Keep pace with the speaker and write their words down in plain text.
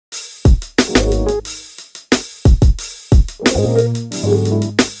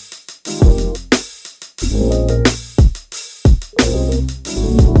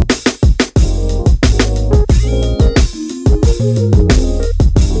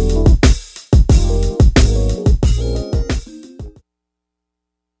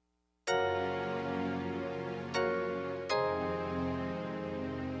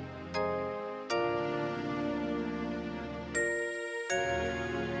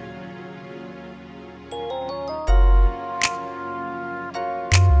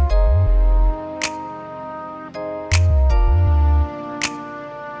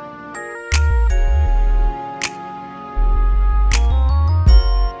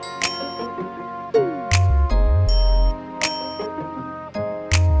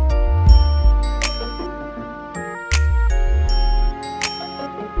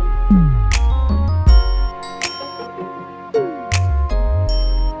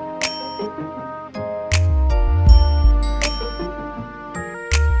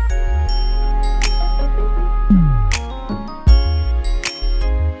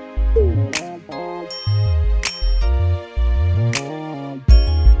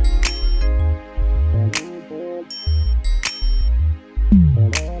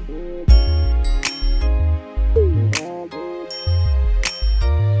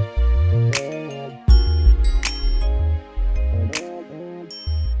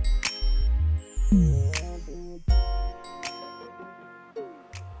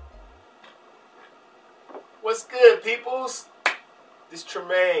What's good, peoples? This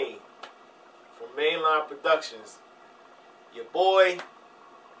Tremaine from Mainline Productions. Your boy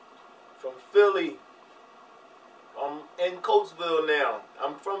from Philly. I'm in Coatesville now.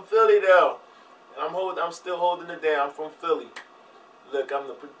 I'm from Philly though. And I'm still holding it down. I'm from Philly. Look, I'm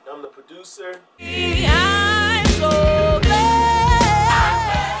the producer. I'm so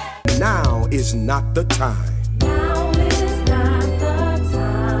glad. Now is not the time. Now is not the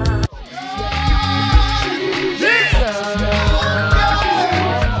time.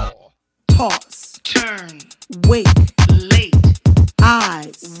 Pause. Turn. Wait. Late.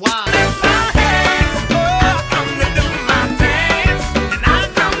 Eyes. Wide.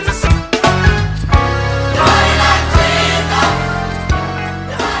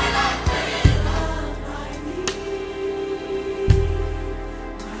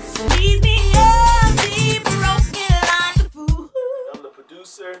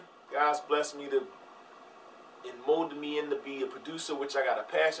 God's blessed me and molded me in to be a producer, which I got a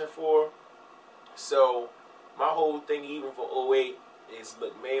passion for. So my whole thing, even for 08, is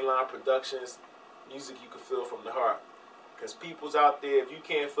look, Mainline Productions, music you can feel from the heart. Because people's out there, if you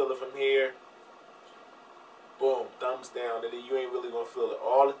can't feel it from here, boom, thumbs down, and then you ain't really gonna feel it.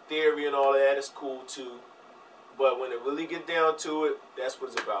 All the theory and all of that is cool too, but when it really get down to it, that's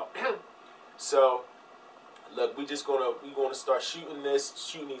what it's about. So look, we're gonna start shooting these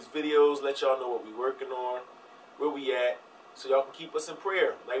videos, let y'all know what we're working on, where we at, so y'all can keep us in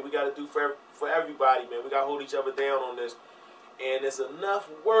prayer, like we gotta do for everybody, man. We gotta hold each other down on this, and there's enough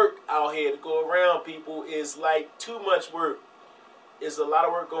work out here to go around, people. It's like too much work. It's a lot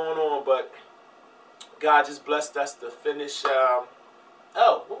of work going on, but God just blessed us to finish. Oh,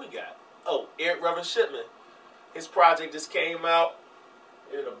 what we got? Oh, Eric Reverend Shipman. His project just came out.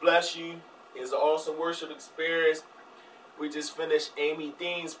 It'll bless you. It's an awesome worship experience. We just finished Amy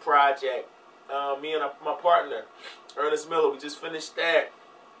Dean's project. Me and my partner, Ernest Miller, we just finished that.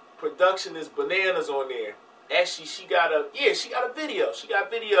 Production is bananas on there. Actually, she got a video. She got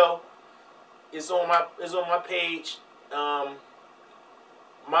video. It's on my page.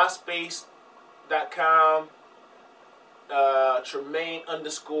 MySpace.com.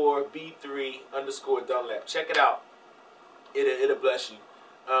 Tremaine_B3_Dunlap. Check it out. It'll bless you.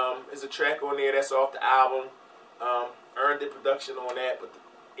 There's a track on there that's off the album. Earned the production on that, but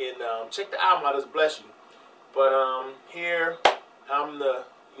check the album out. It'll bless you. But here I'm the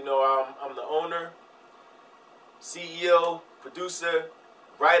owner, CEO, producer,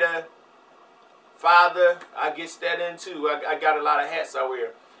 writer, father. I get that in too. I got a lot of hats I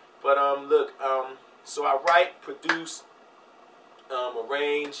wear. But look, so I write, produce,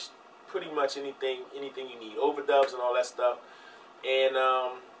 arrange, pretty much anything you need, overdubs and all that stuff. And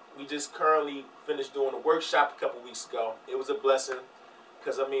we just currently finished doing a workshop a couple weeks ago. It was a blessing,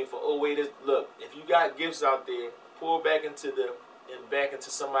 because I mean, for 08, look, if you got gifts out there, pour back into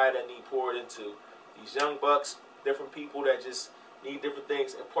somebody that need poured into. These young bucks, different people that just need different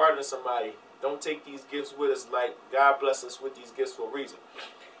things, and partner somebody. Don't take these gifts with us like God bless us with these gifts for a reason.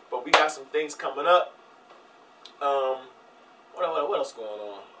 But we got some things coming up. What else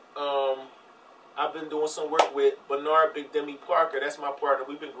going on? I've been doing some work with Bernard Big Demi Parker. That's my partner.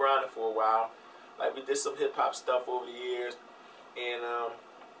 We've been grinding for a while. Like we did some hip hop stuff over the years, and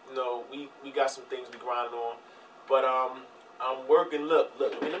you know, we got some things we grinding on. But I'm working. Look. I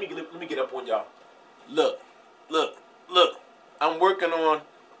mean, let me get up on y'all. Look. I'm working on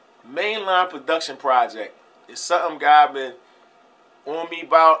Mainline production project. It's something God been on me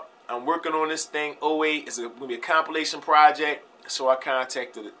about. I'm working on this thing. 08 is going to be a compilation project. So I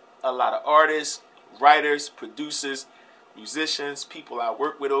contacted a lot of artists, writers, producers, musicians, people I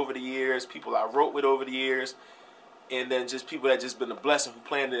worked with over the years, people I wrote with over the years, and then just people that just been a blessing who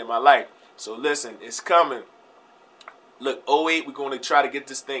planned it in my life. So listen, it's coming. Look, 08, we're going to try to get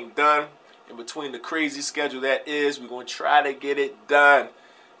this thing done. In between the crazy schedule that is, we're going to try to get it done.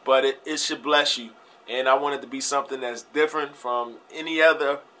 But it should bless you. And I want it to be something that's different from any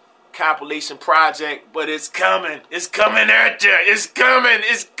other compilation project. But it's coming. It's coming at you. It's coming.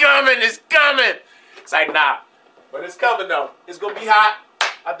 It's coming. It's coming. It's like, nah. But it's coming, though. It's going to be hot.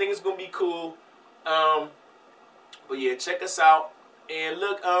 I think it's going to be cool. But yeah, check us out. And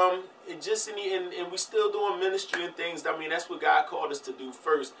look, and we still doing ministry and things. I mean, that's what God called us to do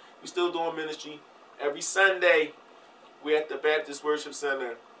first. We still doing ministry. Every Sunday, we're at the Baptist Worship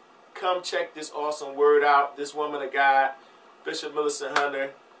Center. Come check this awesome word out. This woman of God, Bishop Millicent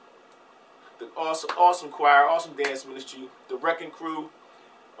Hunter, the awesome choir, awesome dance ministry, the Wrecking Crew,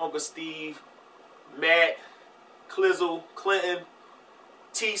 Uncle Steve, Matt, Clizzle, Clinton,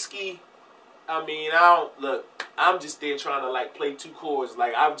 T-Ski. I mean, I'm just there trying to like play two chords.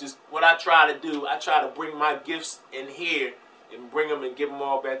 Like what I try to do, I try to bring my gifts in here and bring them and give them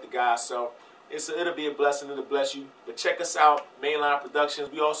all back to God. So it'll be a blessing. It'll bless you. But check us out, Mainline Productions.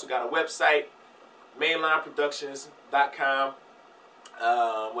 We also got a website, mainlineproductions.com.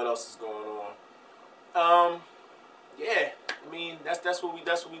 What else is going on? Yeah, I mean that's what we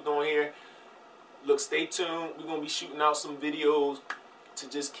doing here. Look, stay tuned. We're gonna be shooting out some videos to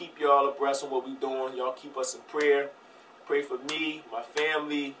just keep y'all abreast on what we're doing. Y'all keep us in prayer. Pray for me, my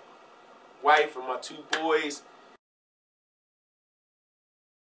family, wife, and my 2 boys.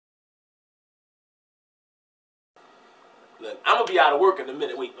 Look, I'm going to be out of work in a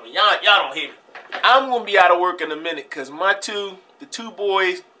minute. Wait, y'all don't hear me. I'm going to be out of work in a minute because the two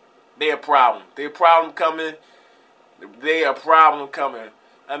boys, they're a problem. They're a problem coming. They are a problem coming.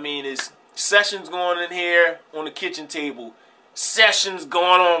 I mean, it's sessions going in here on the kitchen table. Sessions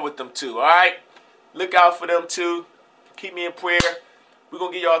going on with them too, all right? Look out for them too. Keep me in prayer. We're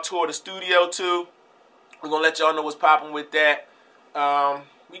going to get y'all a tour of the studio too. We're going to let y'all know what's popping with that.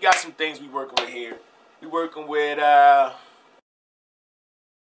 We got some things we working with here. We working with...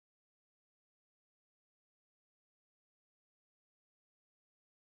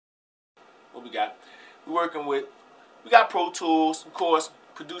 what we got? We got Pro Tools, of course.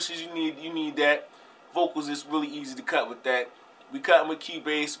 Producers, you need that. Vocals is really easy to cut with that. We cutting with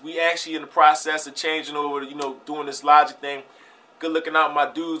Cubase. We actually in the process of changing over, doing this Logic thing. Good looking out, my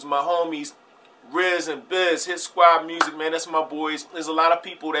dudes, my homies, Riz and Biz, Hit Squad Music, man. That's my boys. There's a lot of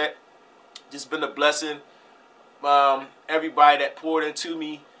people that just been a blessing. Everybody that poured into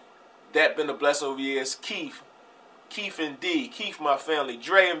me, that been a blessing over the years. Keith and D, Keith, my family,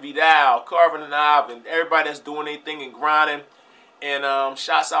 Dre and Vidal, Carvin and Ivan, everybody that's doing anything and grinding. And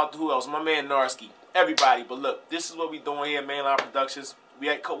shouts out to who else? My man Narski. Everybody. But look, this is what we doing here at Mainline Productions. We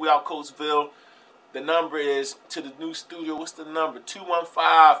out Coatesville. The number is to the new studio. What's the number?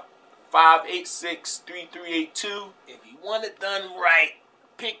 215-586-3382. If you want it done right,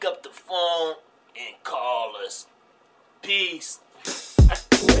 pick up the phone and call us. Peace.